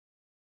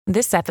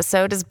This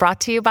episode is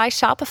brought to you by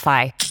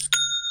Shopify.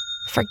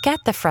 Forget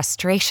the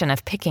frustration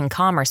of picking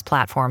commerce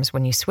platforms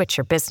when you switch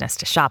your business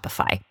to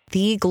Shopify,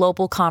 the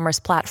global commerce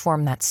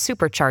platform that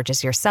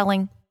supercharges your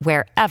selling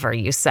wherever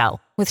you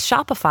sell. With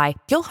Shopify,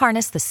 you'll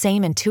harness the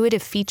same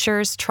intuitive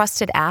features,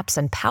 trusted apps,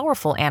 and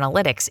powerful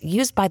analytics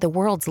used by the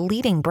world's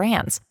leading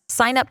brands.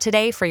 Sign up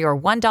today for your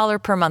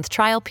 $1 per month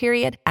trial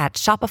period at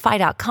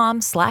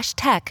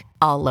shopify.com/tech,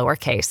 all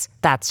lowercase.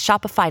 That's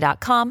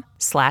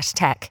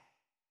shopify.com/tech.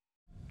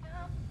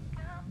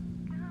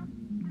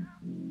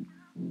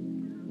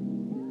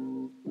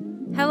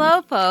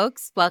 Hello,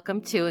 folks.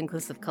 Welcome to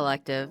Inclusive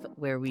Collective,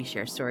 where we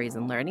share stories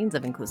and learnings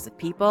of inclusive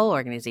people,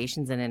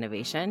 organizations, and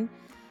innovation.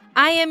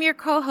 I am your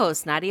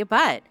co-host, Nadia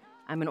Butt.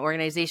 I'm an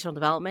organizational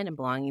development and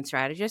belonging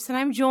strategist, and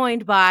I'm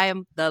joined by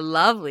the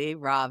lovely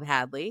Rob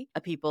Hadley,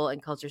 a people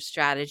and culture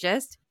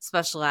strategist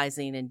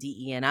specializing in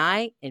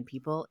DE&I and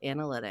people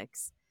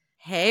analytics.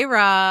 Hey,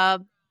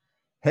 Rob.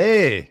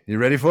 Hey, you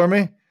ready for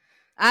me?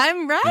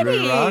 I'm ready. You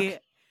ready to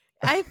rock?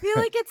 I feel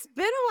like it's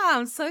been a while.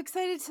 I'm so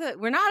excited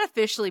we're not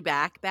officially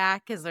back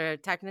because they're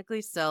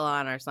technically still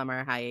on our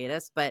summer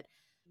hiatus, but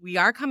we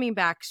are coming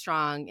back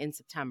strong in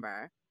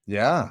September.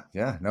 Yeah.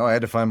 No, I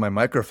had to find my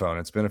microphone.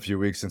 It's been a few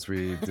weeks since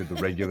we did the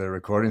regular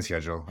recording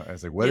schedule. I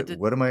was like,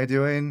 what am I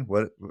doing?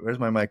 Where's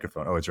my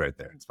microphone? Oh, it's right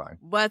there. It's fine.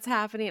 What's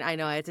happening? I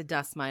know I had to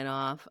dust mine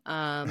off.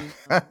 How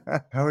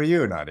are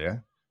you,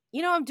 Nadia?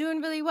 You know, I'm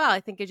doing really well.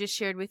 I think I just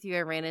shared with you,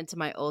 I ran into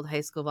my old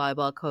high school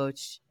volleyball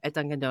coach at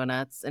Dunkin'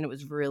 Donuts, and it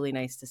was really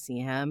nice to see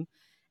him.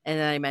 And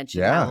then I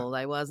mentioned how old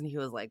I was, and he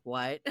was like,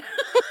 what?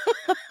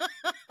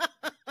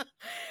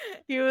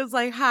 He was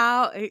like,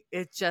 how?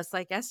 It's just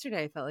like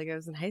yesterday. I felt like I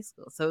was in high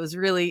school. So it was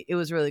really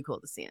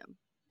cool to see him.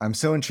 I'm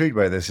so intrigued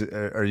by this.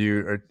 Are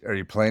you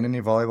playing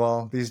any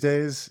volleyball these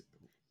days?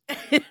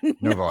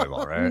 No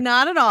volleyball, right?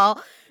 Not at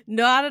all.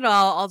 Not at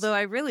all. Although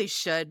I really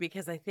should,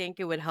 because I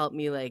think it would help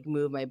me like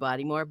move my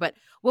body more. But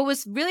what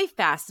was really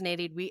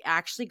fascinating, we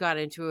actually got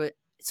into it.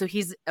 So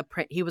he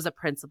was a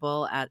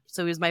principal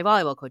so he was my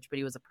volleyball coach, but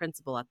he was a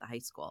principal at the high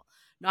school.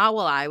 Not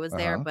while I was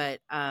there,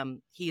 but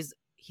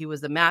he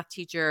was the math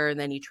teacher, and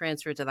then he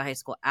transferred to the high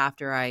school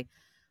after I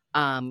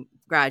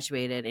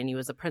graduated, and he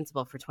was a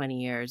principal for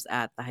 20 years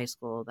at the high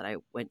school that I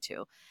went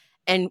to.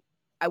 And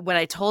when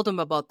I told him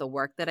about the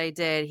work that I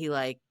did, he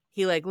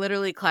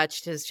literally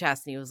clutched his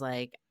chest and he was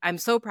like, I'm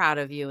so proud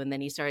of you. And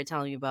then he started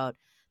telling me about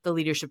the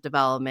leadership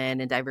development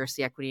and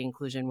diversity, equity,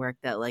 inclusion work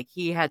that like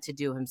he had to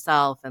do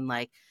himself, and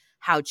like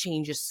how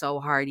change is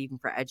so hard even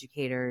for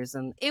educators.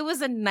 And it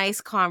was a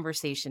nice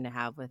conversation to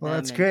have with him. Well,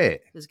 that's great.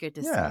 It was good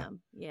to see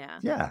him. Yeah.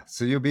 Yeah.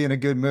 So you'll be in a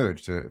good mood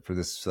for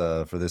this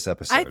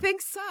episode. I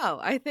think so.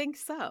 All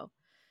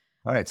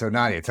right. So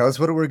Nadia, tell us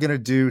what we're going to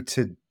do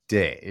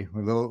today.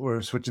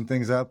 We're switching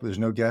things up. There's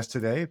no guest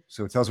today.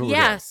 So tell us what we're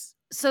doing. Yes.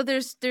 So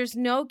there's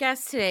no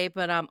guest today,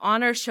 but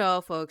on our show,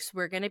 folks,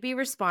 we're going to be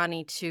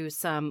responding to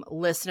some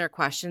listener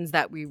questions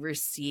that we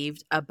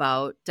received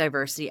about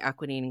diversity,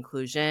 equity, and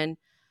inclusion.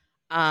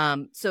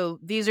 So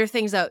these are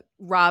things that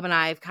Rob and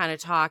I have kind of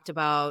talked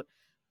about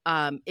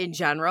in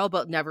general,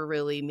 but never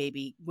really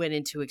maybe went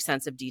into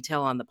extensive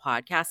detail on the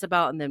podcast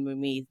about. And then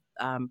when we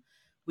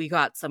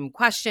got some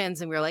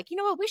questions, and we were like, you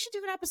know what, we should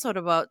do an episode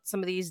about some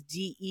of these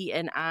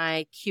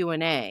DE&I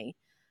Q&A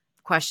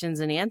questions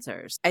and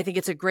answers. I think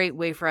it's a great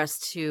way for us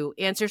to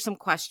answer some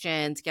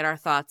questions, get our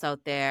thoughts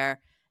out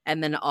there,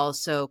 and then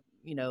also,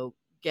 you know,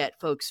 get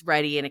folks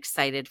ready and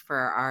excited for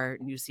our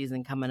new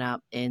season coming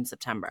up in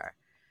September.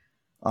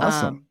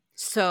 Awesome.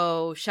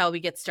 So shall we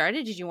get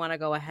started? Did you want to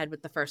go ahead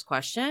with the first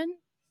question?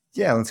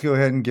 Yeah, let's go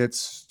ahead and get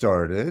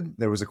started.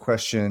 There was a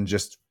question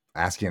just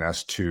asking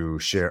us to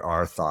share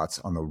our thoughts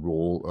on the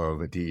role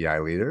of a DEI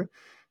leader.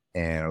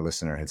 And our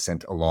listener had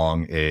sent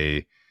along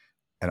an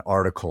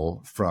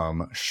article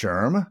from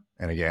SHRM.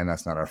 And again,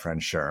 that's not our friend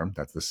SHRM.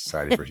 That's the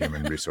Society for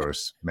Human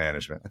Resource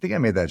Management. I think I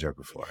made that joke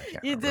before. I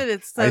can't remember. Did.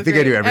 It's so I think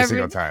great. I do every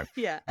single time.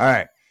 Yeah. All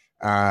right.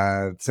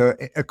 So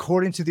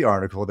according to the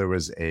article, there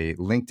was a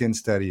LinkedIn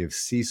study of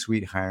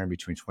C-suite hiring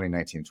between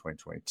 2019 and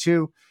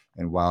 2022.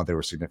 And while there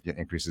were significant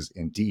increases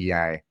in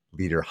DEI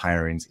leader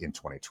hirings in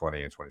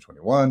 2020 and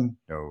 2021,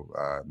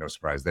 no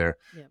surprise there.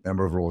 Yeah. The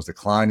number of roles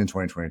declined in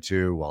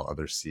 2022, while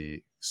other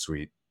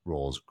C-suite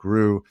roles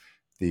grew.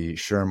 The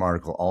SHRM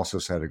article also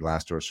cited a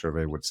Glassdoor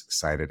survey, which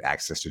cited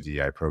access to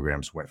DEI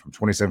programs went from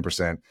 27% in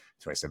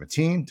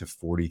 2017 to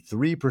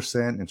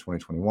 43% in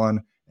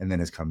 2021, and then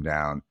has come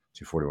down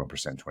to 41%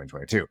 in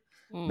 2022.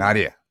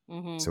 Nadia,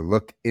 so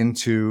look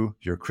into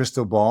your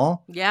crystal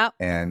ball. Yeah.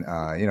 And,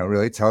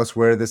 really tell us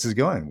where this is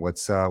going.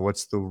 What's the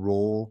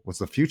role? What's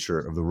the future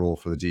of the role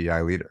for the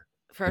DEI leader?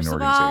 First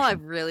of all, I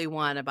really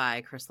want to buy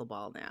a crystal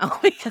ball now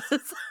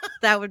because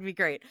that would be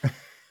great.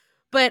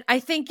 But I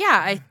think,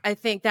 I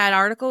think that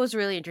article was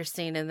really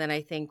interesting. And then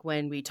I think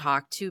when we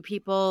talk to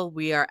people,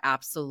 we are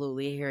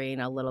absolutely hearing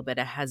a little bit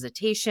of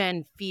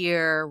hesitation,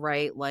 fear,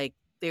 right? Like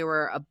there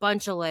were a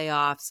bunch of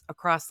layoffs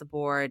across the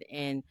board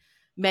in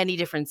many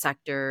different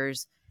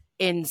sectors.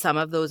 In some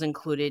of those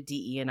included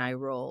DE&I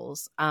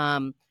roles.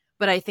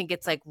 But I think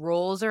it's like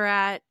roles are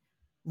at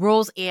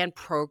roles and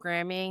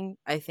programming,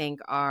 I think,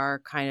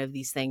 are kind of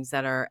these things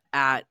that are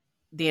at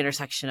the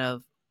intersection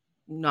of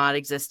not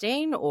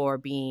existing or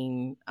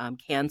being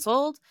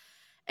canceled.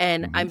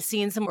 And Hmm. I'm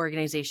seeing some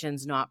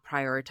organizations not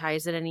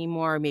prioritize it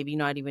anymore, maybe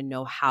not even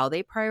know how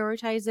they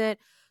prioritize it.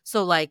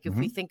 So, like, if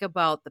we Hmm. think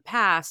about the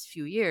past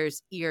few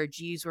years,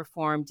 ERGs were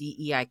formed,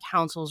 DEI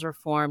councils were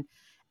formed,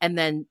 and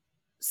then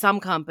some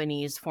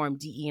companies formed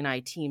DE&I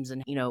teams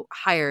and,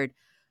 hired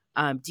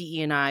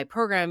DE&I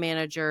program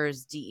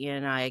managers,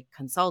 DE&I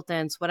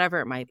consultants, whatever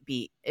it might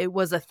be. It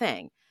was a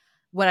thing.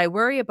 What I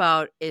worry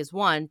about is,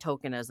 one,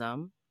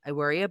 tokenism. I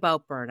worry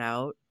about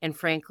burnout. And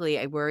frankly,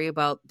 I worry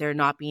about there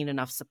not being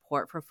enough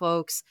support for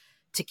folks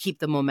to keep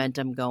the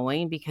momentum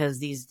going, because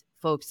these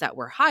folks that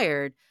were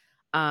hired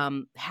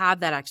have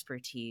that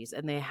expertise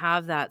and they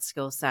have that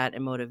skill set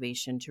and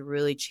motivation to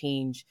really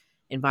change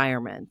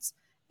environments.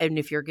 And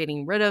if you're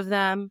getting rid of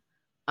them,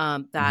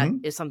 that Hmm.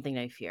 is something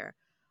I fear.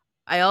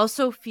 I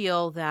also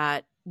feel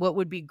that what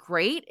would be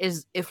great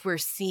is if we're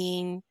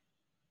seeing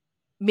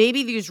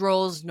maybe these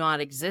roles not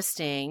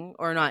existing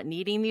or not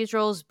needing these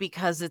roles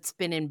because it's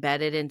been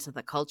embedded into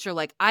the culture.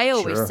 Like I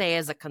always Sure. say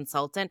as a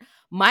consultant,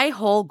 my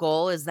whole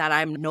goal is that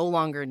I'm no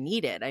longer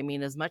needed. I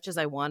mean, as much as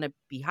I want to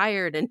be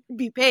hired and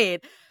be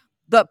paid,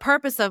 the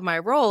purpose of my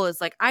role is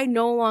like, I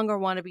no longer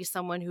want to be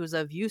someone who's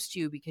of use to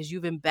you because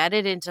you've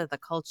embedded into the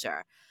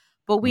culture.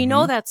 But we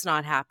know Hmm. that's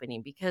not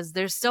happening because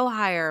there's still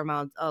higher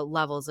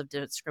levels of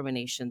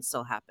discrimination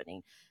still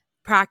happening.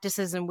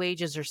 Practices and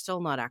wages are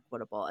still not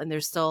equitable, and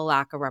there's still a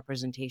lack of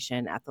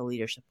representation at the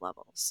leadership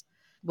levels.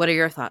 What are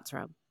your thoughts,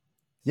 Rob?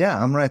 Yeah,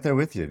 I'm right there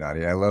with you,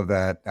 Nadia. I love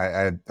that.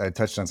 I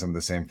touched on some of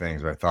the same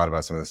things, or I thought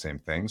about some of the same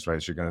things,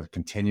 right? So you're going to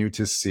continue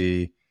to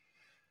see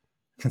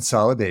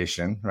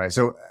consolidation, right?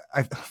 So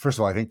first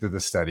of all, I think that the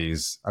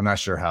studies, I'm not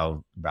sure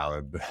how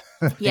valid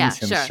the Yeah,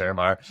 things in sure. SHRM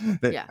are.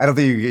 Yeah. I don't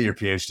think you can get your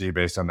PhD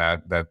based on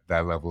that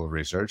level of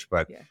research,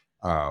 but Yeah.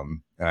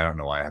 and I don't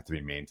know why I have to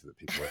be mean to the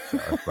people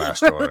at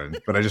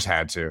Glassdoor, but I just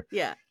had to.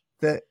 Yeah.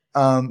 But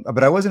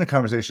I was in a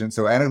conversation.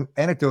 So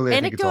anecdotally,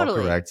 I think it's all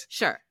correct.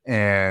 Sure.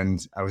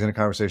 And I was in a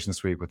conversation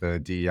this week with a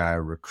DEI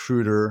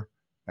recruiter,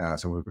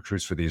 someone who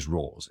recruits for these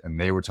roles, and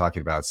they were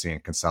talking about seeing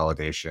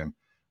consolidation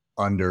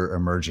under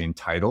emerging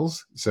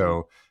titles.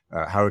 So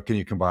how can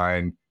you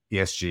combine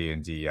ESG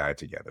and DEI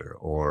together,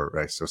 or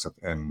right? So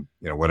something,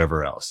 and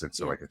whatever else. And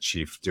so like a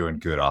chief doing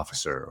good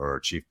officer or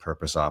a chief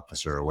purpose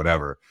officer or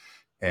whatever.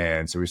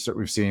 And so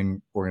we've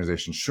seen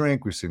organizations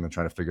shrink. We've seen them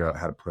trying to figure out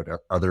how to put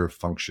other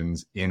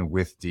functions in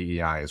with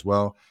DEI as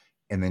well.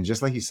 And then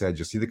just like you said,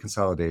 you'll see the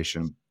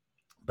consolidation.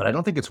 But I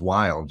don't think it's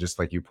wild, just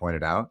like you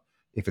pointed out,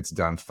 if it's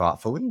done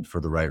thoughtfully and for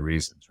the right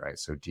reasons, right?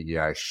 So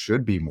DEI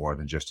should be more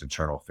than just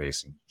internal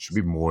facing. It should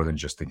be more than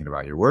just thinking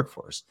about your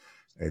workforce.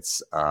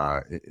 It's,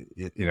 there's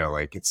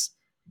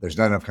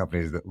not enough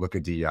companies that look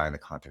at DEI in the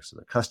context of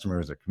their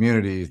customers, their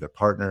communities, their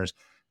partners.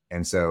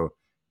 And so,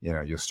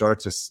 you'll start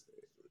to,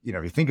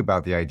 if you think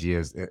about the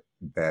ideas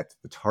that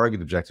the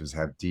target objectives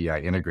have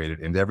DEI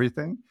integrated into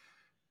everything,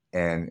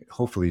 and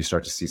hopefully you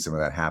start to see some of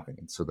that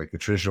happening. So like the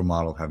traditional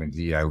model of having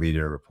DEI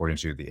leader reporting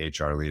to the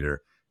HR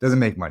leader doesn't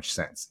make much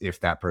sense if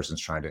that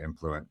person's trying to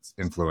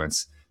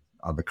influence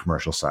on the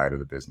commercial side of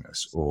the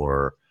business,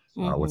 or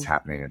what's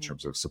happening in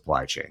terms of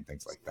supply chain,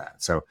 things like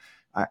that. So,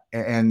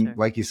 Sure.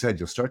 like you said,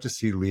 you'll start to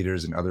see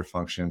leaders in other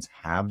functions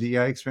have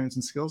DEI experience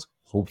and skills,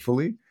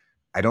 hopefully.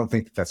 I don't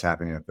think that's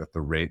happening at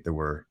the rate that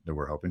we're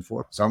hoping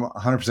for. So I'm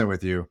 100%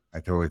 with you. I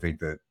totally think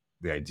that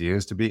the idea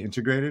is to be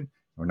integrated.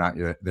 We're not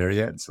there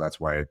yet. So that's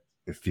why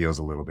it feels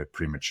a little bit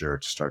premature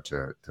to start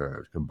to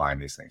combine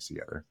these things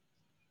together.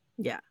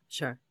 Yeah,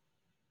 sure.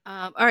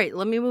 All right,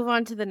 let me move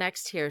on to the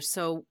next here.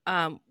 So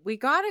we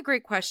got a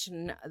great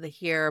question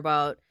here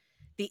about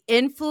the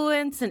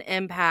influence and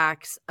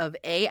impacts of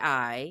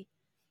AI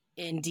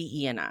in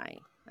DE&I.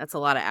 That's a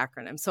lot of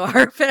acronyms. So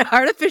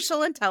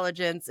artificial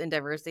intelligence and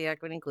diversity,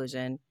 equity,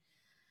 inclusion,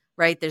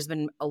 right? There's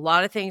been a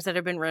lot of things that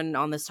have been written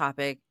on this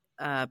topic,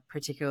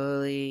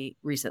 particularly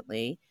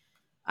recently,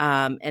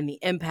 and the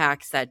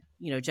impacts that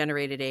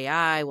generated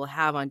AI will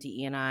have on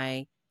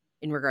DE&I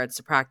in regards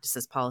to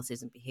practices,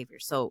 policies, and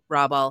behaviors. So,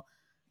 Rob,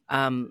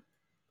 I'd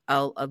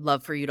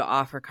love for you to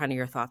offer kind of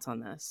your thoughts on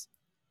this.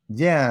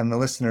 Yeah, and the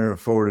listener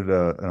forwarded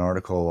an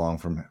article along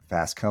from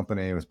Fast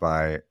Company. It was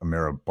by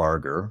Amira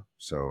Barger.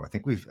 So I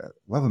think we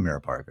love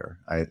Amira Barger.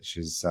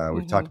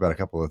 We've talked about a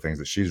couple of things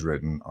that she's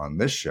written on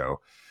this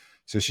show.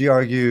 So she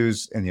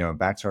argues, and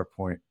back to our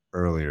point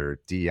earlier,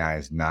 DEI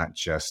is not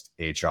just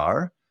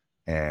HR,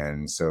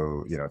 and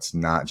so it's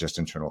not just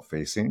internal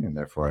facing, and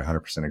therefore I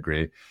 100%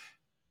 agree.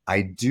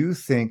 I do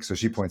think so.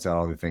 She points out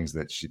all the things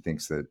that she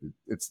thinks that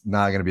it's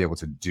not going to be able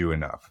to do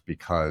enough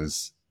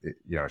because it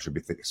should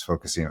be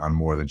focusing on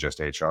more than just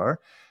HR.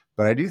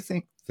 But I do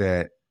think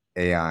that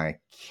AI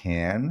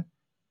can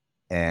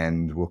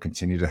and will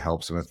continue to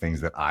help some of the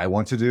things that I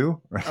want to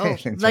do. Right? Oh,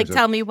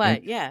 tell me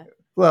what? Yeah.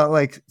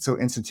 Well, so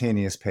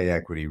instantaneous pay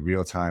equity,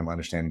 real time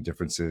understanding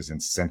differences in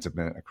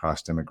sentiment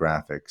across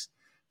demographics.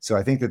 So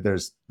I think that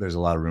there's a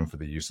lot of room for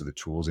the use of the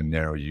tools in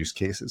narrow use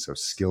cases. So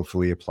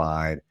skillfully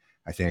applied,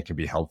 I think it can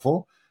be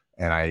helpful.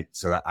 And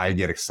so I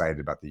get excited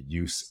about the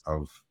use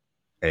of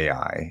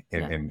AI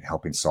in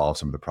helping solve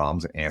some of the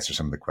problems and answer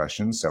some of the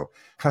questions. So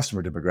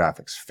customer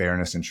demographics,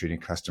 fairness in treating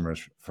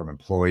customers from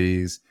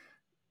employees,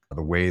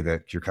 the way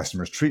that your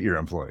customers treat your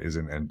employees,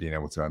 and being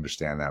able to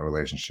understand that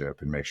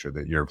relationship and make sure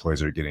that your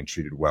employees are getting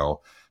treated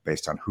well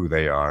based on who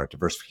they are,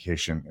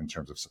 diversification in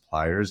terms of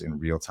suppliers in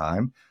real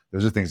time.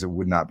 Those are things that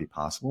would not be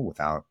possible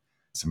without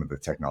some of the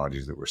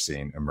technologies that we're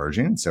seeing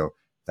emerging. So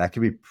that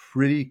could be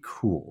pretty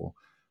cool.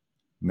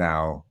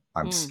 Now,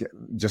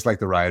 just like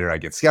the writer, I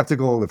get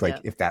skeptical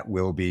if that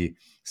will be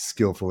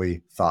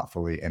skillfully,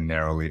 thoughtfully, and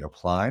narrowly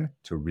applied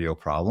to real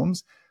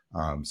problems.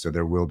 So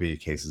there will be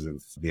cases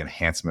of the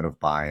enhancement of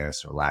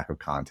bias or lack of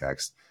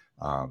context.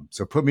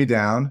 So put me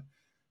down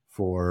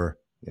for,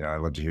 I'd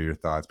love to hear your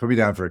thoughts. Put me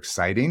down for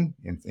exciting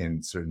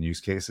in certain use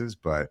cases,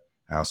 but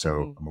I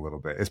also am a little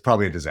bit, it's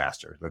probably a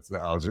disaster.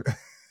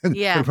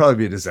 It'll probably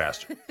be a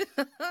disaster.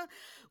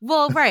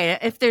 Well, right.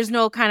 If there's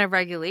no kind of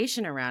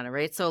regulation around it,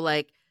 right? So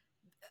like,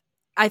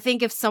 I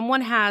think if someone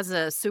has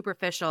a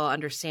superficial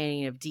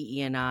understanding of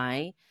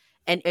DE&I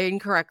and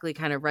incorrectly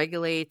kind of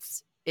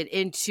regulates it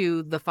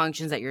into the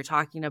functions that you're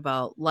talking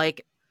about,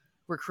 like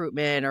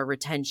recruitment or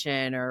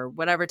retention or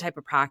whatever type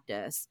of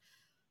practice,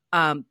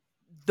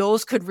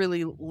 those could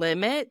really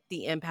limit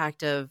the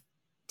impact of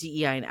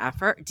DEI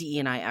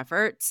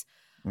efforts.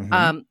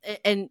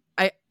 And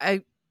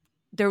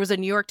there was a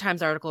New York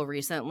Times article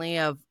recently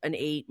of an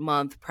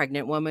 8-month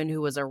pregnant woman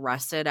who was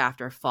arrested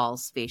after a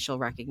false facial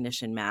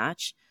recognition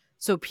match.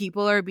 So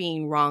people are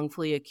being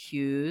wrongfully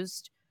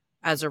accused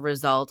as a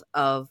result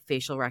of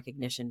facial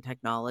recognition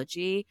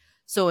technology.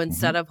 So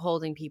instead of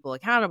holding people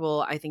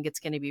accountable, I think it's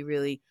going to be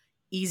really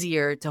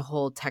easier to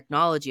hold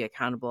technology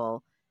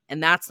accountable.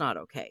 And that's not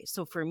okay.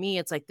 So for me,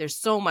 it's like there's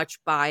so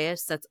much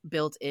bias that's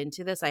built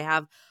into this. I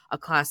have a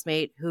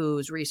classmate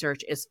whose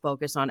research is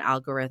focused on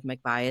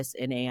algorithmic bias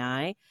in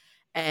AI.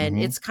 And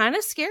it's kind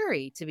of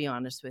scary, to be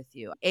honest with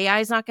you. AI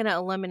is not going to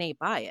eliminate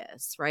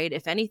bias, right?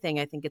 If anything,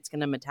 I think it's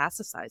going to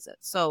metastasize it.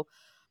 So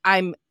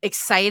I'm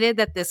excited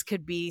that this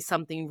could be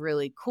something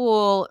really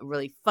cool,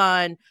 really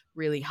fun,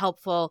 really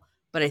helpful.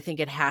 But I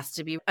think it has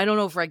to be, I don't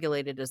know if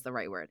regulated is the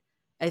right word.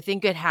 I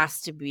think it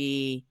has to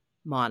be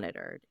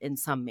monitored in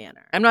some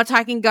manner. I'm not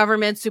talking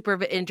government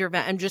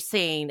intervent. I'm just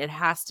saying it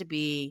has to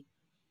be,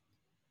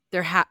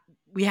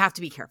 we have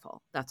to be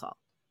careful. That's all.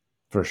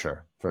 For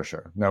sure.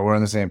 No, we're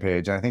on the same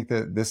page. And I think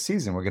that this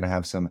season we're going to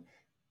have some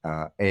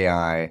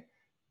AI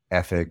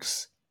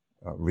ethics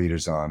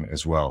leaders on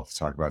as well to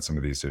talk about some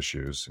of these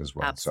issues as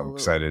well. Absolutely. So I'm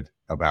excited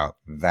about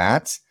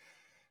that.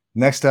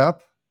 Next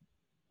up,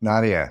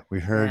 Nadia, we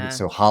heard,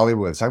 so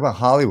Hollywood. Let's talk about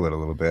Hollywood a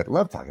little bit.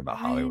 Love talking about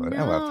Hollywood.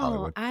 I love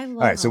Hollywood. All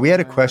right. So we had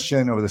a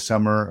question over the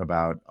summer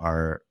about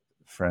our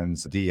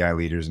friends, DEI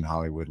leaders in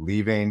Hollywood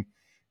leaving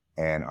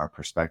and our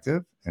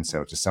perspective. And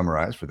so to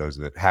summarize, for those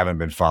that haven't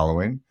been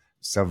following,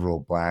 several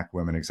Black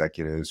women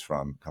executives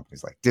from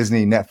companies like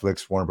Disney,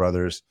 Netflix, Warner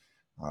Brothers,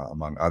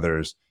 among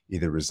others,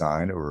 either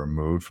resigned or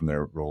removed from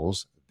their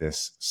roles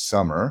this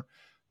summer.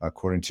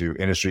 According to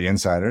industry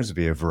insiders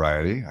via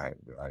Variety, I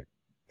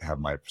have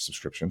my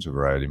subscription to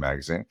Variety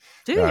magazine.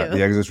 Do you?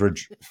 The exits were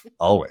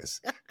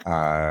always.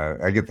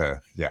 I get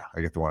the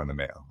one in the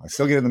mail. I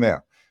still get it in the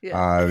mail.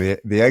 Yeah.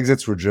 The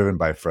exits were driven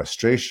by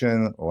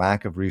frustration,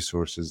 lack of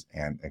resources,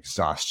 and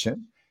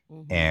exhaustion.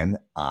 And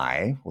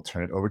I will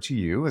turn it over to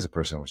you as a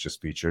person who was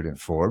just featured in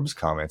Forbes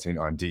commenting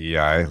on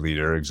DEI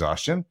leader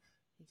exhaustion.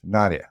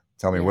 Nadia,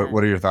 tell me,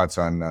 what are your thoughts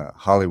on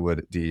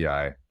Hollywood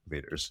DEI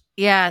leaders?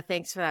 Yeah,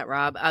 thanks for that,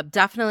 Rob.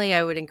 Definitely,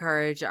 I would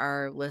encourage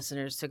our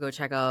listeners to go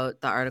check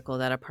out the article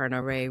that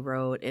Aparna Ray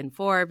wrote in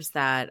Forbes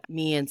that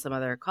me and some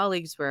other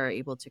colleagues were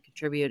able to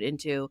contribute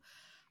into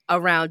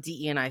around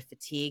DE&I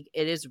fatigue.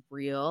 It is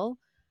real.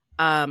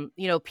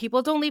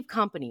 People don't leave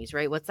companies,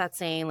 right? What's that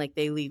saying? Like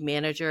they leave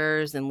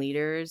managers and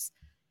leaders.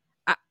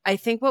 I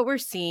think what we're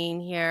seeing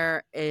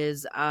here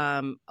is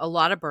a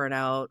lot of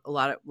burnout, a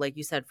lot of, like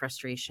you said,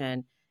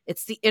 frustration.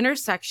 It's the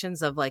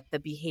intersections of like the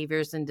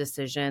behaviors and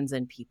decisions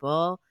and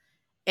people.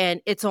 And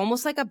it's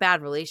almost like a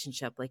bad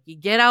relationship. Like you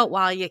get out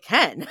while you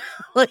can,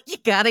 like you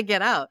got to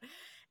get out.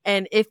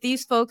 And if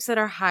these folks that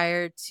are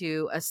hired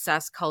to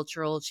assess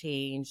cultural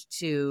change,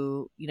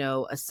 to,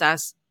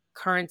 assess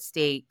current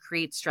state,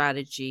 create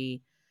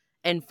strategy,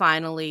 and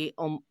finally,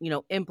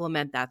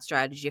 implement that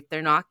strategy, if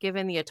they're not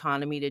given the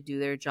autonomy to do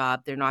their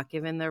job, they're not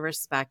given the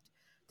respect,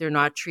 they're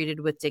not treated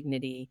with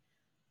dignity.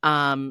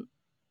 I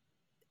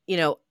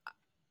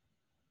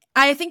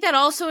think that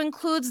also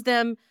includes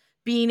them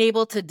being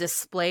able to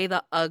display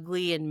the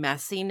ugly and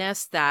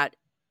messiness that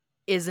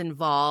is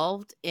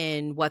involved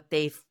in what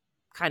they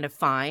kind of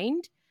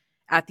find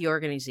at the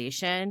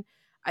organization.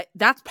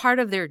 That's part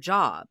of their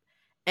job.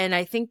 And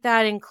I think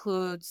that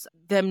includes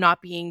them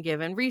not being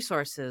given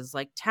resources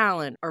like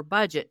talent or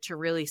budget to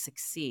really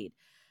succeed.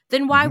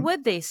 Then why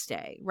would they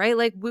stay, right?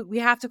 Like we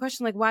have to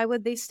question, like, why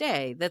would they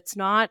stay? That's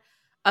not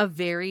a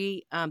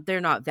very,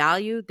 they're not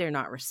valued. They're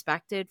not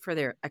respected for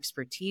their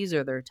expertise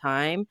or their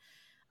time.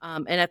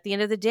 And at the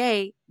end of the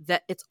day,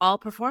 that it's all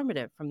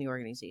performative from the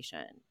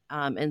organization.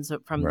 and so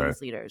from Right.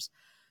 these leaders.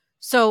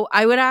 So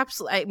I would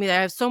absolutely, I mean,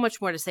 I have so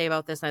much more to say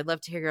about this, and I'd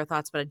love to hear your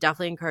thoughts, but I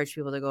definitely encourage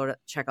people to go to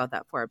check out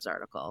that Forbes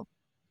article.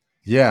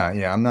 Yeah.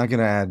 I'm not going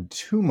to add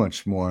too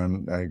much more.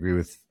 I agree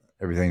with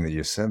everything that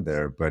you said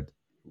there, but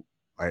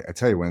I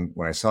tell you,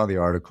 when I saw the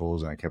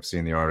articles and I kept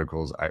seeing the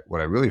articles, what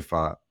I really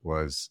felt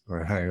was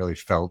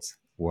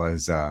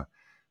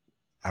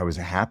I was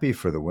happy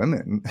for the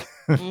women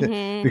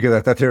Mm-hmm. because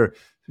I thought they're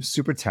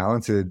super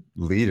talented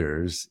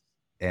leaders,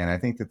 and I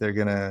think that they're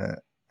going to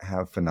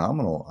have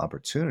phenomenal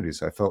opportunities.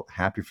 So I felt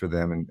happy for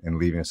them and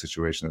leaving a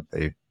situation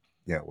that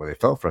where they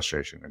felt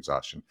frustration and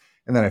exhaustion.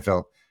 And then I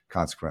felt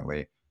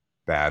consequently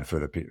bad for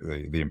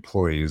the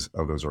employees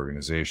of those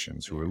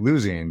organizations who were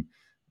losing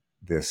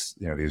these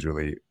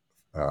really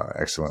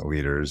excellent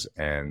leaders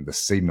and the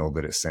signal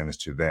that it sends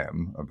to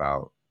them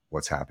about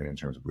what's happening in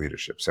terms of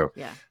leadership. So,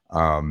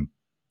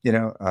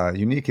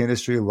 unique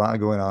industry, a lot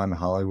going on in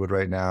Hollywood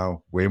right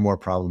now, way more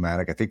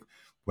problematic. I think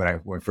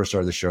when we first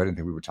started the show, I didn't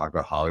think we would talk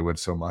about Hollywood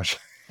so much.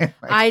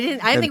 I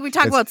didn't think we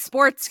talk about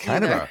sports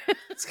either.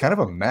 It's kind of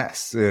a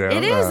mess. You know?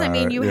 It is. I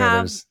mean, you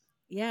have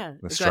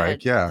the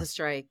strike. The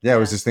strike. Yeah, I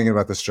was just thinking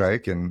about the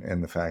strike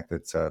and the fact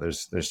that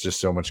there's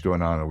just so much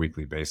going on a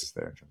weekly basis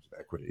there in terms of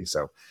equity.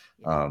 So,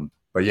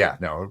 but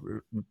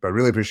I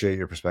really appreciate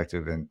your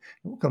perspective, and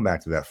we'll come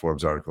back to that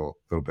Forbes article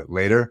a little bit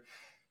later.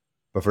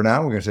 But for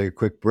now, we're going to take a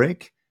quick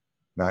break.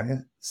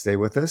 Nadia, stay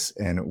with us,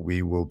 and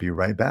we will be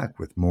right back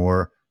with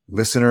more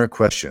listener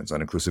questions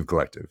on Inclusive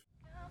Collective.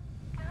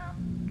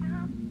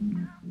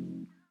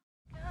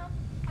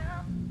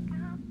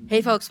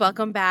 Hey folks,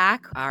 welcome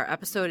back. Our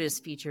episode is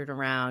featured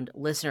around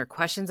listener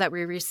questions that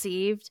we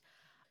received.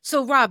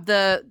 So Rob,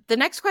 the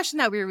next question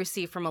that we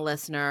received from a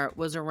listener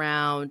was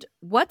around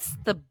what's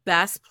the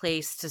best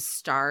place to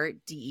start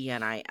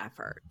DE&I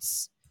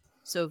efforts?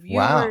 So if you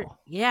were,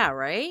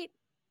 right?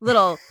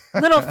 Little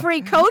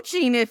free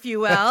coaching, if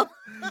you will.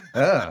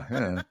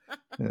 And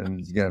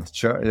you got to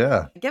chart.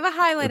 Yeah. Give a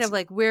highlight of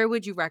where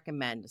would you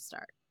recommend to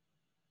start?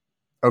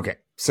 Okay.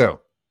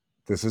 So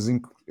this is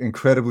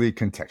incredibly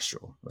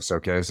contextual.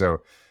 Okay.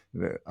 So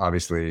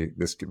obviously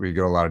we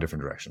go a lot of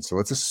different directions. So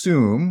let's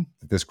assume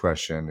that this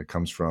question, it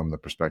comes from the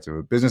perspective of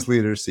a business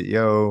leader,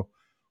 CEO,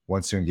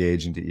 wants to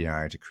engage in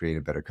DEI to create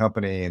a better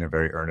company in a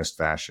very earnest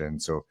fashion.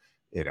 So,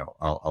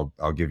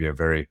 I'll give you a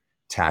very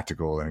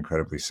tactical and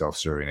incredibly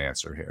self-serving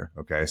answer here.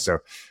 Okay. So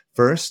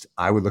first,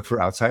 I would look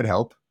for outside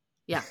help.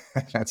 Yeah.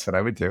 That's what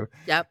I would do.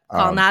 Yep.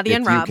 Call Nadia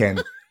and Rob.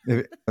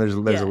 There's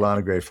a lot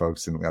of great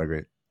folks and a lot of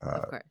great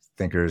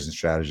thinkers and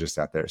strategists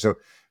out there. So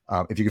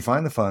if you can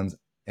find the funds,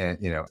 and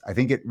I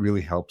think it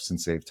really helps and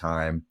save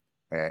time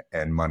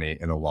and money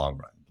in the long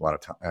run, a lot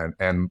of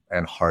time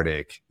and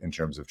heartache in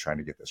terms of trying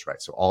to get this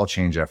right. So all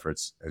change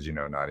efforts, as you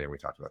know, Nadia, we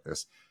talked about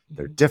this,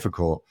 they're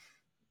difficult.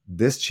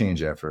 This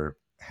change effort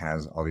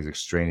has all these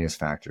extraneous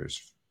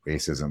factors: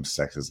 racism,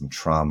 sexism,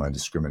 trauma,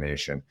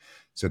 discrimination.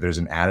 So there's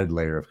an added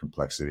layer of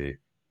complexity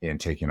in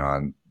taking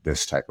on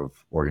this type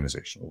of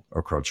organizational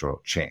or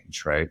cultural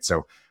change, right?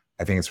 So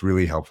I think it's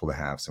really helpful to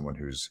have someone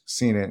who's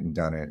seen it and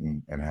done it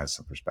and has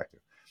some perspective.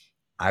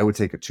 I would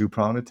take a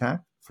two-pronged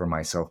attack for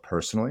myself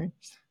personally.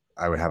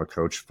 I would have a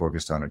coach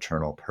focused on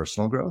internal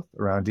personal growth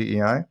around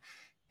DEI.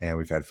 And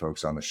we've had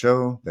folks on the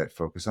show that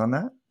focus on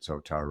that. So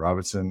Tara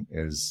Robertson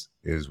is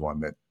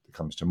one that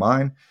comes to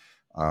mind.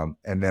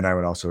 And then I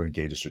would also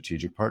engage a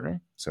strategic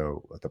partner.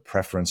 So with a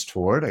preference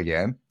toward,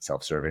 again,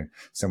 self-serving,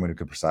 someone who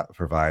could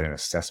provide an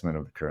assessment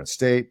of the current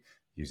state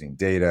using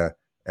data,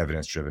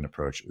 evidence-driven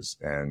approaches,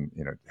 and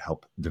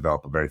help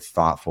develop a very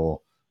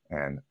thoughtful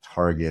and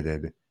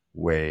targeted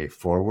way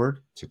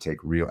forward to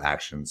take real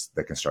actions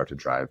that can start to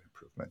drive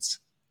improvements.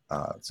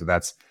 So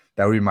that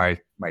would be my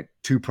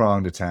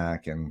two-pronged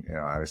attack. And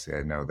obviously,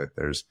 I know that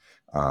there's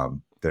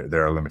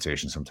there are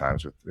limitations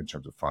sometimes in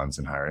terms of funds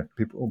and hiring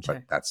people,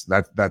 but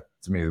that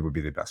to me would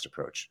be the best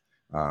approach.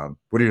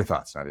 What are your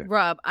thoughts, Nadia?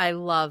 Rob, I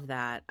love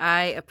that.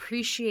 I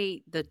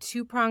appreciate the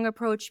two-prong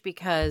approach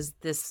because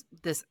this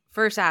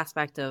first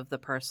aspect of the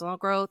personal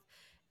growth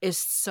is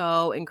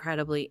so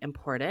incredibly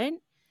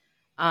important.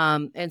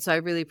 And so I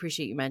really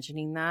appreciate you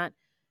mentioning that.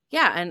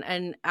 Yeah.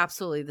 And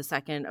absolutely the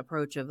second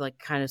approach of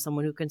kind of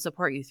someone who can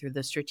support you through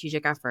the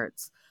strategic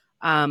efforts.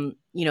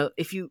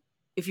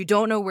 If you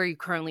don't know where you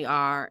currently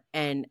are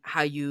and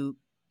how you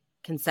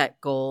can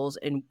set goals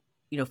and,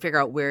 figure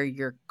out where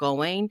you're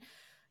going,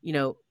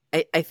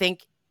 I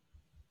think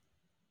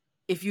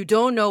if you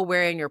don't know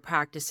where in your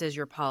practices,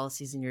 your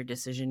policies, and your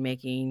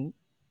decision-making,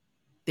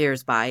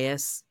 there's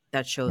bias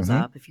that shows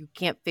up. If you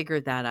can't figure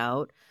that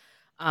out,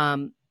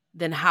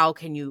 then how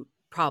can you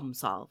problem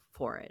solve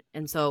for it?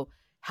 And so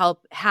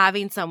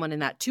having someone in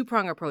that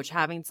two-prong approach,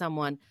 having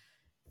someone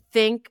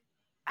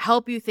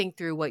help you think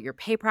through what your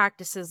pay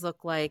practices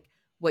look like,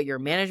 what your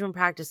management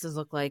practices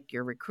look like,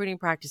 your recruiting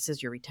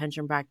practices, your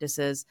retention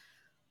practices.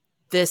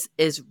 This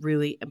is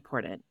really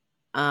important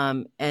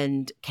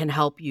and can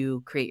help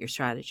you create your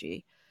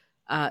strategy.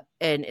 And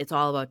it's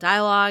all about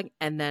dialogue.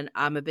 And then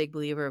I'm a big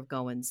believer of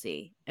go and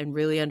see and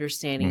really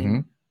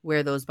understanding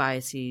where those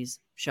biases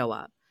show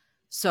up.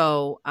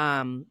 So,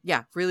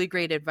 yeah, really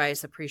great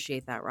advice.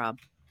 Appreciate that, Rob.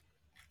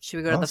 Should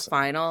we go to the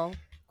final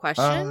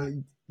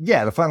question?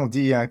 Yeah, the final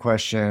DEI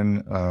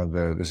question.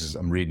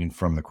 I'm reading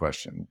from the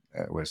question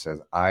where it says,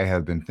 I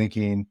have been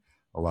thinking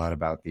a lot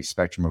about the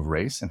spectrum of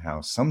race and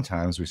how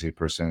sometimes we see a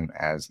person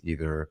as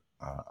either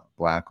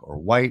black or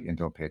white and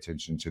don't pay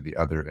attention to the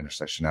other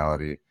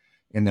intersectionality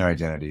in their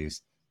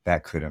identities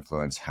that could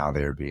influence how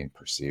they are being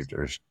perceived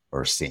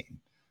or seen.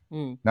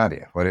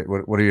 Nadia, what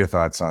are your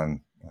thoughts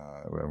on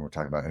when we're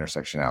talking about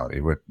intersectionality?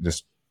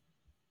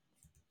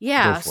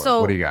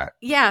 So what do you got?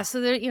 Yeah, so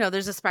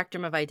there's a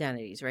spectrum of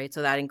identities, right?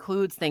 So that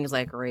includes things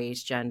like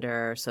race,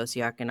 gender,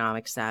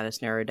 socioeconomic status,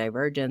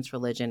 neurodivergence,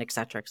 religion, et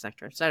cetera, et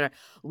cetera, et cetera.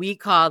 We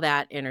call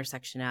that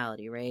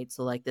intersectionality, right?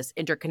 So like this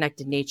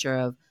interconnected nature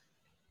of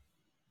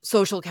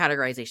social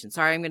categorization.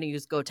 Sorry, I'm going to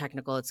use go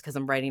technical. It's because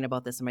I'm writing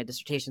about this in my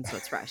dissertation, so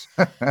it's fresh.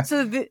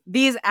 So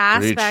these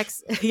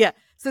aspects,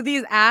 so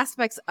these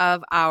aspects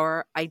of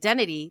our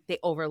identity, they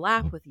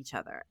overlap with each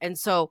other, and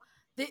so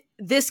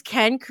this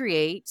can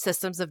create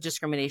systems of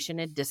discrimination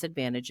and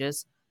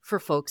disadvantages for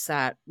folks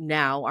that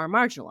now are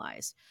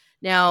marginalized.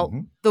 Now,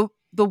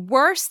 the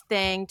worst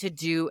thing to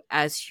do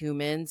as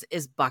humans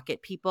is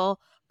bucket people,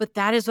 but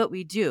that is what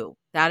we do.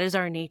 That is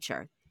our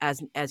nature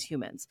as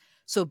humans.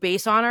 So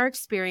based on our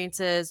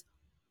experiences,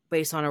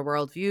 based on our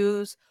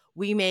worldviews,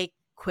 we make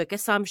quick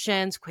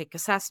assumptions, quick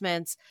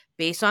assessments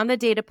based on the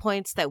data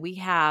points that we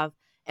have,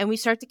 and we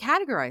start to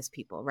categorize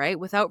people, right?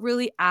 Without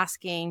really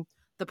asking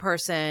the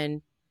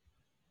person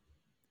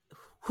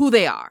who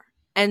they are.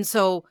 And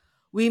so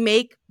we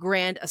make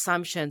grand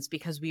assumptions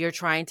because we are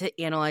trying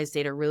to analyze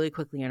data really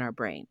quickly in our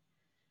brain.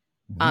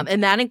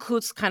 And that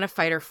includes kind of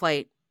fight or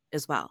flight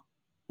as well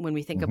when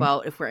we think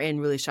about if we're in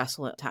really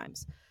stressful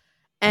times.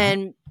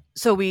 And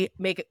so we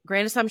make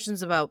grand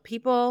assumptions about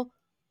people,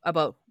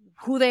 about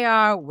who they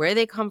are, where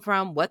they come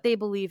from, what they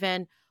believe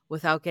in,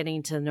 without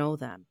getting to know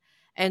them.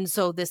 And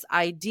so this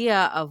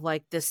idea of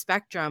like this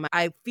spectrum,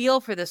 I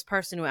feel for this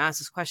person who asked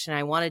this question.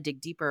 I want to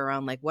dig deeper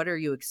around like, what are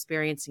you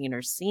experiencing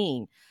or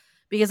seeing?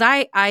 Because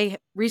I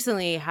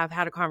recently have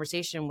had a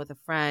conversation with a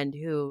friend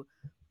who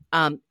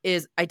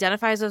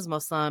identifies as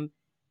Muslim,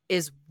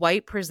 is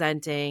white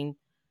presenting,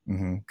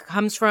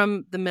 comes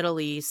from the Middle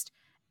East,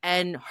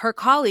 and her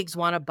colleagues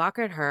want to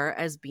bucket her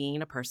as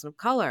being a person of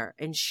color.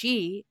 And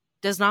she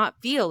does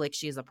not feel like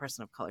she is a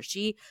person of color.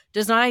 She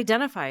does not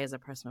identify as a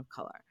person of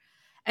color.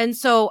 And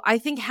so I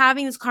think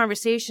having these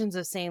conversations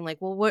of saying like,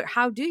 well,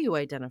 how do you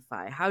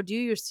identify? How do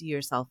you see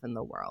yourself in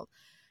the world?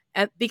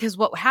 And because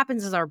what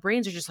happens is our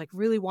brains are just like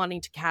really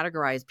wanting to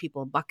categorize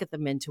people and bucket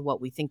them into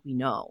what we think we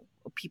know,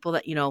 or people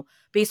that,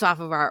 based off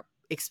of our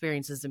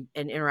experiences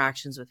and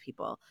interactions with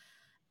people.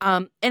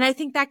 And I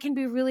think that can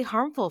be really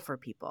harmful for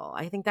people.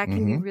 I think that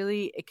can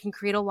be it can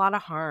create a lot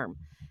of harm.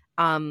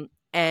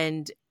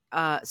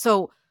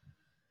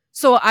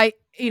 So I,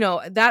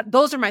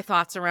 those are my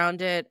thoughts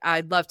around it.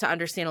 I'd love to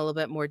understand a little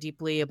bit more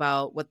deeply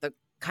about what the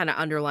kind of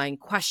underlying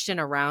question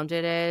around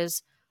it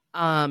is.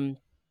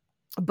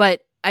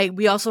 But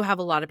we also have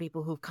a lot of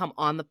people who've come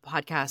on the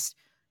podcast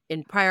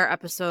in prior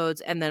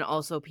episodes, and then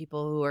also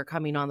people who are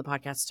coming on the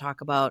podcast to talk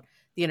about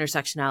the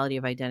intersectionality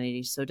of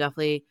identity. So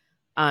definitely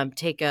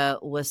take a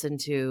listen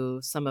to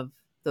some of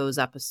those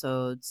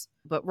episodes.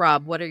 But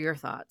Rob, what are your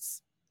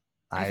thoughts?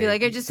 I feel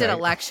like I just did a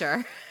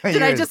lecture.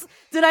 Did I just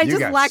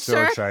lecture?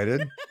 So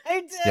excited.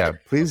 I did. Yeah,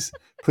 please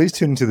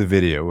tune into the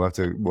video. We'll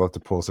have to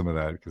pull some of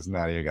that because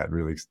Nadia got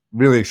really,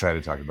 really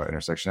excited talking about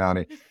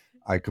intersectionality.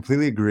 I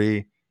completely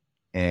agree.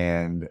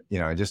 And,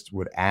 I just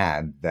would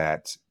add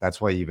that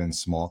that's why even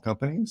small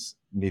companies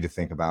need to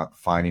think about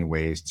finding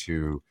ways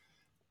to,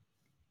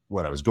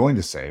 what I was going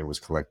to say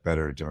was collect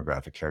better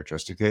demographic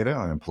characteristic data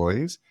on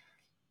employees,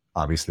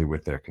 obviously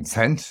with their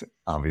consent,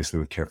 obviously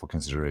with careful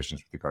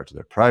considerations with regard to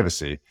their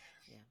privacy.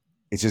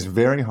 It's just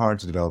very hard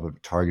to develop a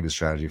targeted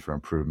strategy for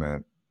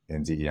improvement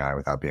in DEI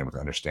without being able to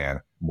understand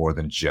more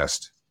than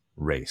just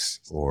race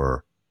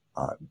or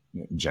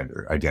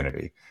gender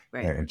identity,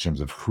 in terms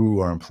of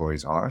who our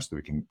employees are, so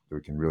that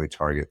we can really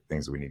target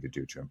things that we need to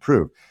do to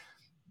improve.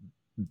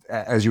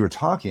 As you were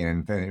talking,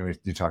 and then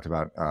you talked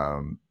about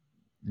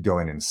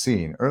going and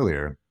seeing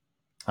earlier,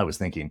 I was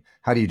thinking,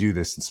 how do you do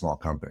this in small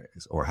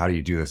companies, or how do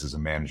you do this as a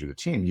manager of the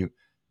team?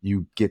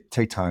 You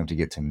take time to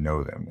get to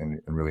know them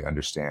and really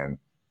understand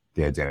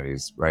the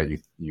identities, right?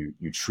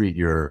 You treat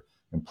your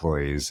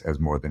employees as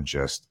more than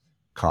just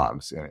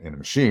cogs in a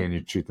machine.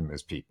 You treat them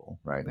as people,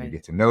 right? You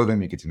get to know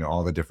them. You get to know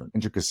all the different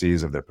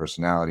intricacies of their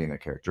personality and their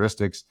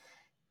characteristics.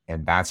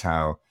 And that's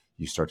how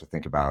you start to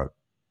think about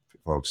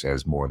folks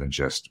as more than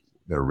just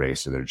their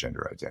race or their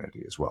gender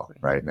identity as well,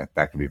 right? And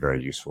that can be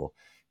very useful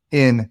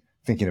in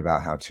thinking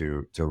about how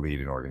to lead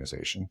an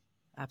organization.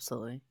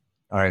 Absolutely.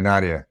 All right,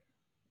 Nadia,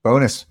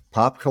 bonus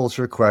pop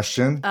culture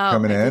question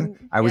coming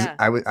in. I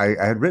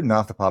had written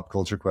off the pop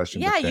culture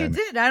question. Yeah, you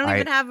did. I don't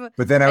even have.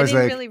 But then I was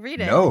like, really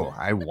read it. No,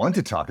 I want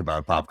to talk about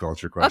a pop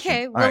culture question.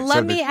 Okay, well,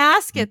 let me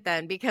ask it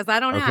then, because I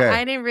don't have.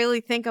 I didn't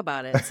really think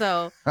about it.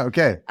 So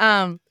okay.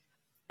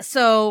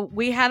 So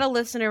we had a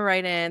listener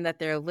write in that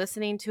they're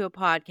listening to a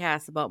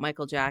podcast about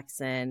Michael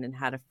Jackson and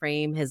how to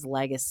frame his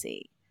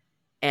legacy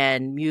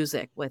and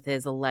music with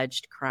his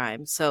alleged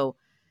crime. So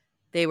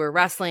they were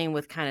wrestling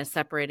with kind of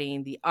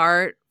separating the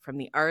art from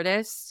the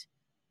artist.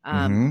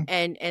 Mhm.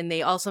 And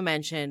they also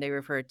mentioned, they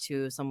referred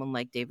to someone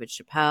like David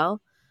Chappelle,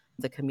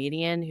 the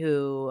comedian,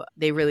 who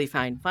they really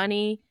find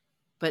funny,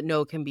 but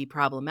know can be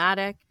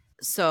problematic.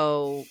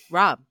 So,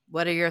 Rob,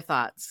 what are your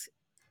thoughts?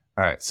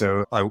 All right.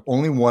 So I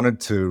only wanted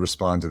to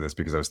respond to this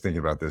because I was thinking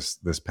about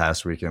this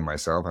past weekend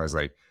myself. I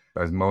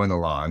was mowing the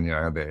lawn,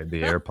 I had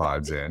the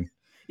AirPods in.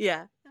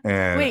 Yeah.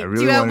 And I Wait, do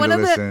really you have wanted one to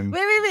of the listen.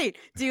 wait.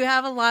 Do you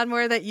have a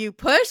lawnmower that you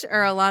push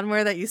or a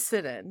lawnmower that you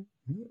sit in?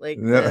 Like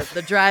No.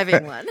 the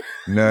driving one.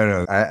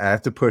 No. I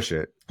have to push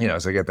it.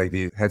 So I get like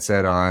the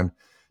headset on,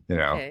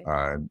 Okay.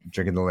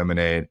 drinking the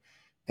lemonade.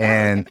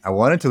 And I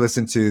wanted to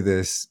listen to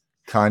this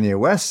Kanye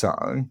West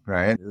song,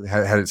 right?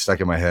 Had it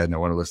stuck in my head and I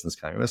want to listen to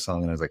this Kanye West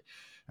song. And I was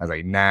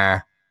like, nah,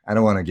 I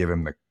don't want to give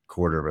him the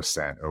quarter of a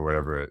cent or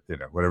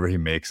whatever he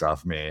makes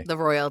off me. The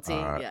royalty.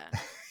 Yeah.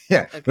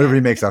 Yeah. Okay. Whatever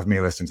he makes off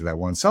me listening to that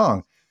one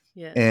song.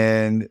 Yeah.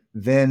 And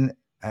then,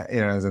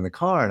 I was in the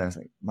car and I was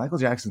like, Michael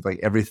Jackson's like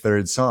every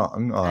third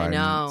song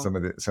on some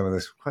of the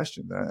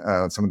questions,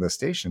 some of the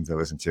stations I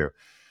listen to.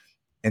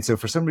 And so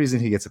for some reason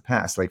he gets a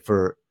pass, like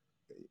we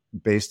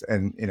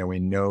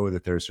know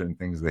that there are certain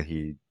things that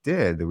he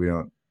did that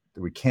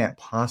we can't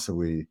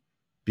possibly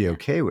be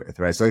okay with.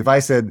 Right. So if I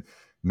said,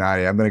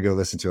 Nadia, I'm going to go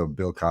listen to a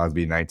Bill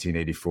Cosby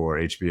 1984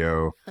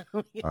 HBO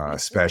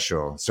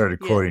special, started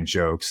quoting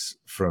jokes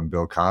from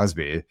Bill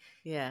Cosby.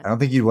 Yeah. I don't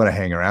think you'd want to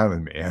hang around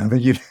with me. I don't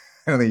think you'd.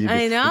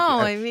 I know.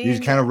 I mean,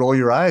 you'd kind of roll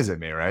your eyes at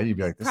me, right? You'd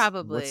be like,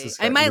 probably. What's this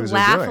guy, I might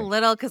laugh doing? a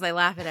little because I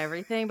laugh at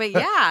everything, but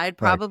yeah, I'd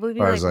probably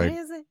be like, what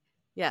is it?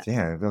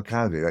 Yeah, Bill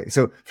Cosby.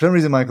 So for some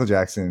reason, Michael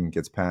Jackson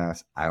gets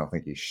passed. I don't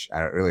think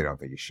I really don't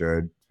think he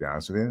should, to be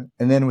honest with you.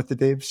 And then with the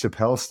Dave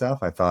Chappelle stuff,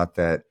 I thought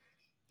that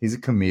he's a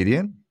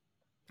comedian,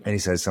 and he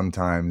says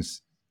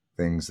sometimes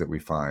things that we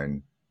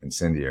find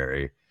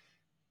incendiary.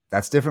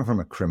 That's different from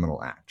a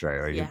criminal act,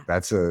 right? Like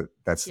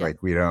that's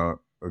like we don't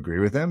agree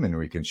with him, and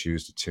we can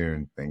choose to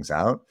tune things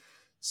out.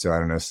 So I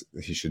don't know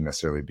if he shouldn't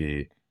necessarily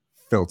be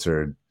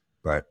filtered,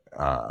 but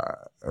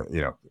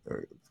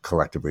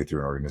collectively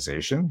through an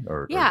organization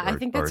I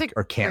think that's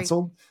or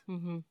canceled.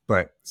 Mm-hmm.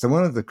 But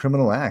someone of the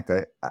criminal act,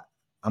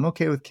 I'm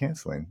okay with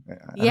canceling. I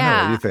don't know.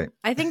 What do you think?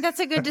 I think that's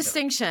a good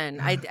distinction.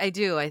 I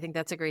do. I think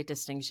that's a great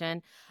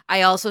distinction.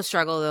 I also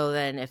struggle though,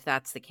 then if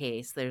that's the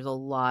case, there's a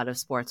lot of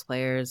sports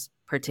players,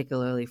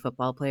 particularly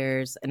football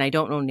players, and I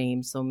don't know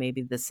names, so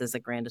maybe this is a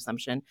grand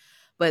assumption,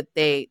 but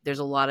there's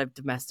a lot of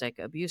domestic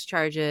abuse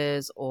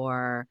charges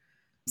or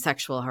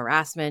sexual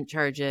harassment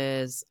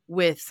charges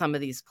with some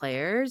of these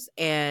players,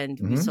 and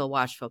we still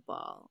watch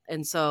football.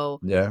 And so,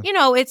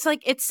 it's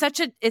like, it's such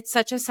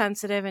a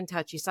sensitive and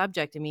touchy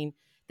subject. I mean,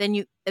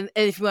 then and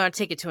if you want to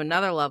take it to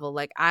another level,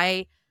 like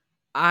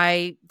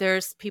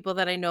there's people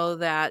that I know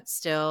that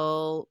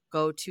still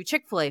go to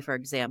Chick-fil-A, for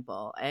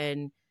example,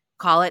 and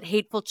call it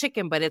hateful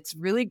chicken, but it's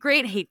really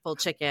great hateful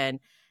chicken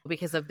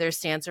because of their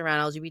stance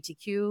around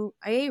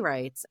LGBTQIA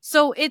rights.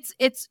 So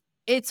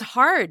it's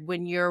hard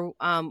when you're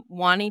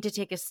wanting to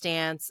take a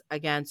stance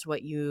against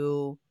what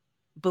you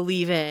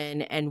believe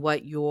in and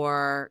what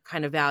your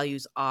kind of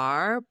values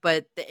are,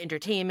 but the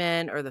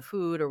entertainment or the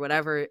food or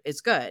whatever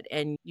is good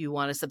and you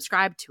want to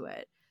subscribe to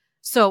it.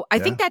 So I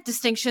think that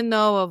distinction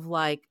though of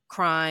like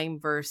crime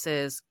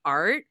versus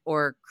art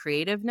or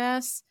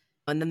creativeness,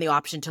 and then the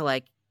option to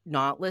like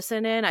not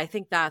listen in, I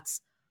think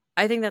that's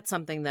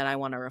something that I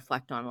want to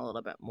reflect on a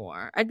little bit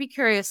more. I'd be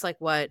curious like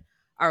what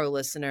our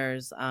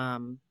listeners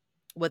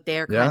what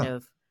they're kind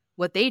of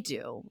what they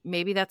do.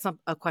 Maybe that's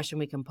a question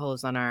we can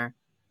pose on our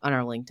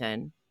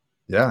LinkedIn.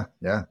 Yeah.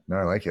 No,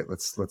 I like it.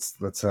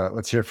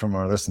 Let's hear from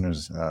our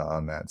listeners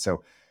on that.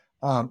 So,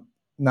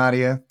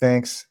 Nadia,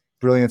 thanks.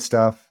 Brilliant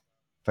stuff.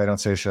 If I don't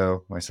say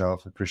so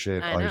myself,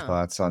 appreciate all your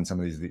thoughts on some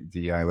of these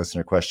DEI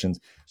listener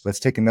questions. Let's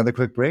take another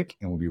quick break,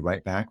 and we'll be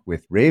right back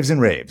with Raves and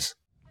Raves.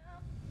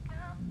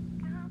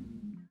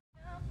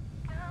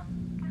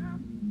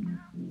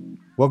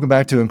 Welcome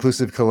back to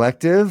Inclusive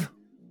Collective.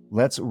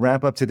 Let's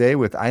wrap up today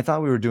with, I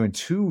thought we were doing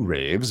 2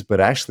 raves,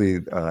 but actually,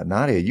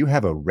 Nadia, you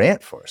have a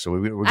rant for us. So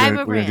we're going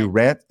to do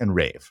rant and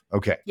rave.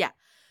 Okay. Yeah.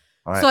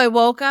 All right. So I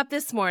woke up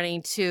this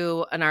morning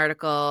to an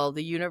article.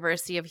 The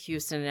University of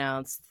Houston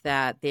announced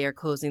that they are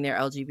closing their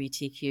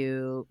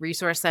LGBTQ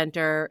resource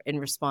center in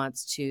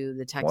response to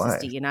the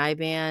Texas DEI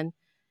ban.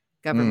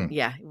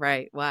 Yeah,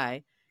 right.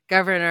 Why?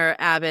 Governor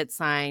Abbott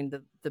signed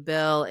the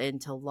bill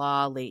into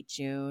law late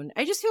June.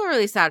 I just feel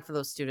really sad for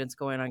those students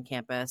going on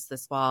campus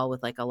this fall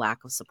with like a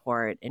lack of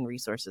support and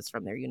resources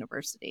from their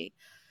university.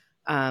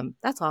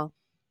 That's all.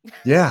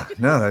 Yeah,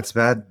 no, that's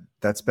bad.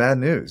 That's bad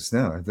news.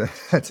 No,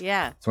 that's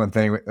one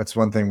thing. That's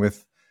one thing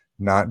with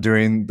not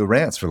doing the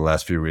rants for the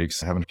last few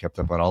weeks. I haven't kept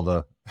up on all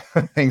the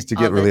things to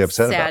get really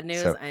upset about. Sad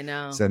news. So, I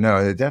know. So no,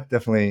 it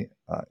definitely,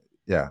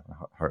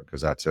 heart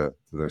goes out to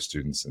those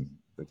students, and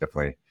they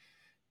definitely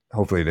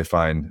hopefully they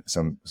find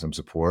some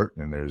support,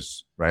 and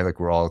there's right, like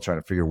we're all trying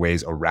to figure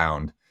ways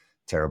around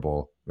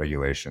terrible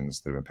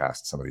regulations that have been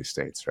passed in some of these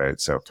states, right?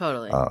 So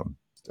Totally.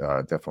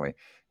 Definitely.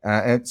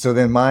 And so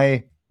then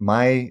my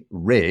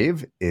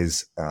rave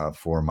is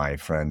for my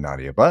friend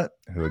Nadia Butt,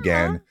 who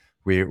again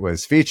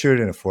was featured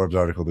in a Forbes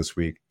article this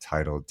week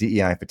titled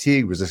 "DEI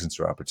Fatigue: Resistance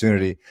to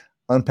Opportunity,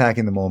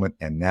 Unpacking the Moment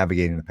and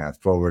Navigating the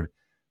Path Forward."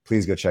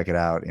 Please go check it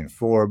out in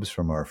Forbes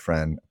from our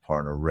friend,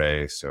 partner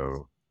Ray.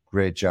 So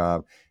great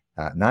job.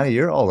 Nadia,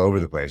 you're all over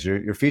the place.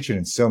 You're featured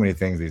in so many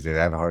things these days.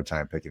 I have a hard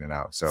time picking it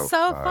out. So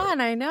fun.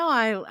 I know.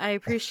 I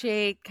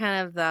appreciate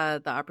kind of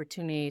the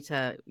opportunity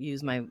to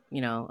use my,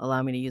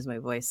 allow me to use my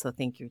voice. So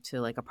thank you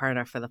to like a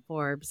partner for the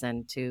Forbes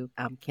and to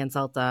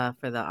Consulta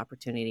for the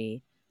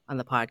opportunity on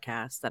the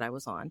podcast that I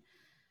was on.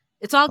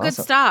 It's all good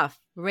stuff,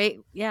 right?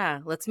 Yeah.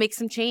 Let's make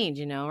some change,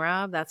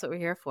 Rob. That's what we're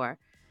here for.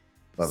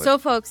 So,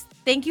 folks,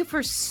 thank you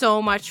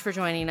so much for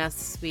joining us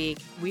this week.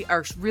 We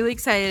are really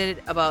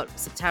excited about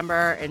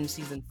September and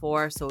season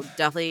 4, so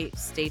definitely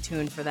stay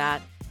tuned for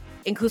that.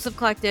 Inclusive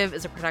Collective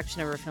is a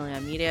production of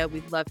Raphelion Media.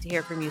 We'd love to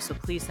hear from you, so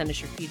please send us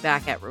your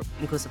feedback at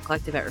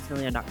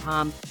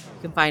inclusivecollective@raphelion.com.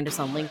 You can find us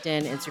on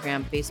LinkedIn,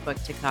 Instagram,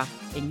 Facebook, TikTok,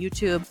 and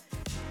YouTube.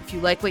 If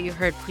you like what you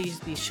heard, please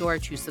be sure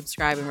to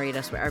subscribe and rate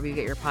us wherever you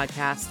get your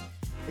podcasts.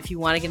 If you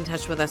want to get in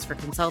touch with us for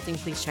consulting,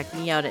 please check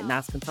me out at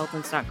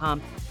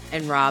nasconsultants.com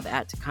and Rob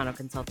at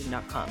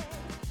takanoconsulting.com.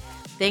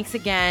 Thanks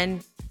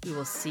again. We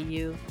will see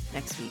you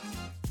next week.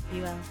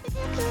 Be well.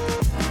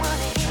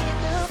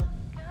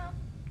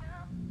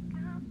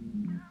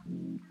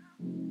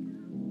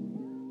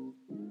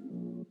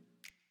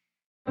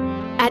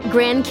 At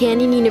Grand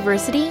Canyon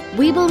University,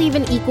 we believe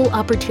in equal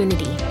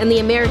opportunity, and the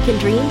American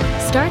dream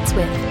starts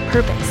with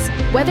purpose.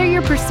 Whether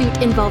your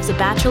pursuit involves a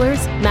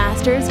bachelor's,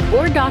 master's,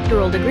 or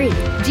doctoral degree,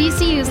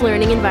 GCU's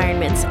learning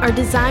environments are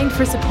designed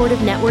for supportive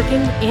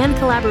networking and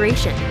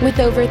collaboration. With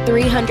over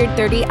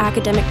 330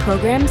 academic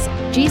programs,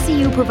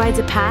 GCU provides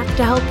a path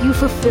to help you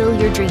fulfill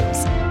your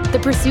dreams. The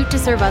pursuit to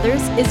serve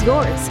others is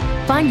yours.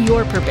 Find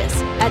your purpose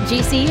at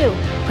GCU.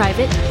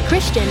 Private,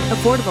 Christian,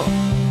 affordable.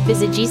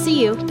 Visit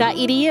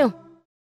gcu.edu.